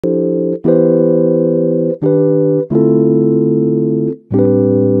To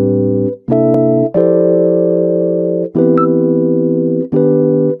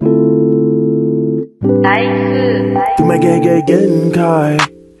my getting high,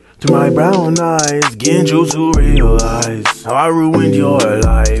 to my brown eyes, getting you to realize how I ruined your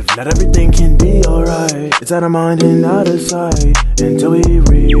life. Not everything can be alright. It's out of mind and out of sight until we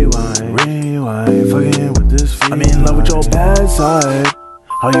rewind, fucking with this feeling. I'm in love with your bad side.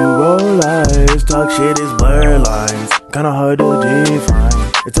 How you roll eyes, talk shit is blurred lines, kinda hard to define.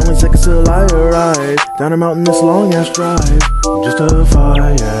 It's only seconds till I arrive down a mountain this long ass drive. Just a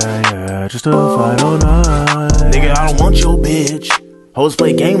fight, yeah, just a fight all night. Nigga, I don't want your bitch. Hoes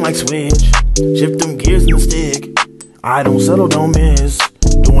play game like Switch, shift them gears in the stick. I don't settle, don't miss.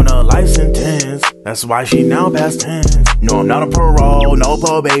 Doing a life sentence, that's why she now past tense. No, I'm not on parole, no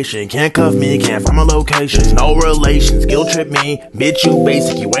probation. Can't cuff me, can't find my location. No relations, guilt trip me. Bitch, you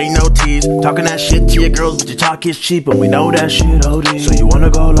basic, you ain't no tease. Talking that shit to your girls, but your talk is cheap, and we know that shit OD. So you wanna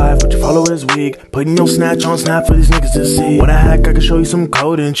go live, but your followers weak. Putting your snatch on snap for these niggas to see. Wanna hack, I can show you some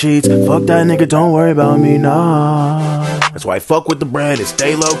code and cheats. Fuck that nigga, don't worry about me, nah. That's why I fuck with the brand and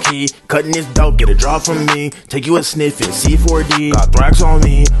stay low key. Cutting this dope, get a drop from me. Take you a sniff in C4D. Got Thrax on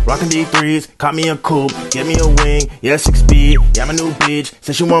me, rockin' D3s. Caught me a coupe, get me a wing. Yeah, 6 speed, yeah, I'm a new bitch.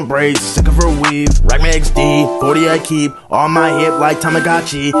 Said she want braids, sick of her weave. Rack my XD, 40 I keep. On my hip like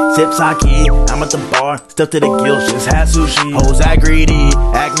Tamagotchi. Sip sake, I'm at the bar. Stuff to the gills, just had sushi. Hoes act greedy,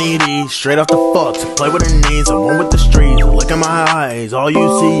 act needy. Straight off the fucks, play with her knees. I'm one with the streets, look in my eyes. All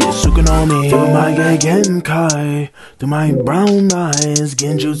you see is Tsukuyomi. Through my getting kai, through my brown eyes,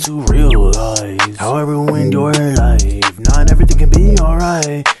 getting you to realize how I ruined your life. Not everything can be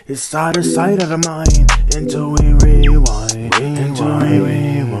alright. It's out of sight, out of mind until we rewind,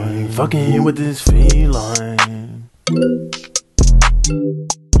 fucking with this feline.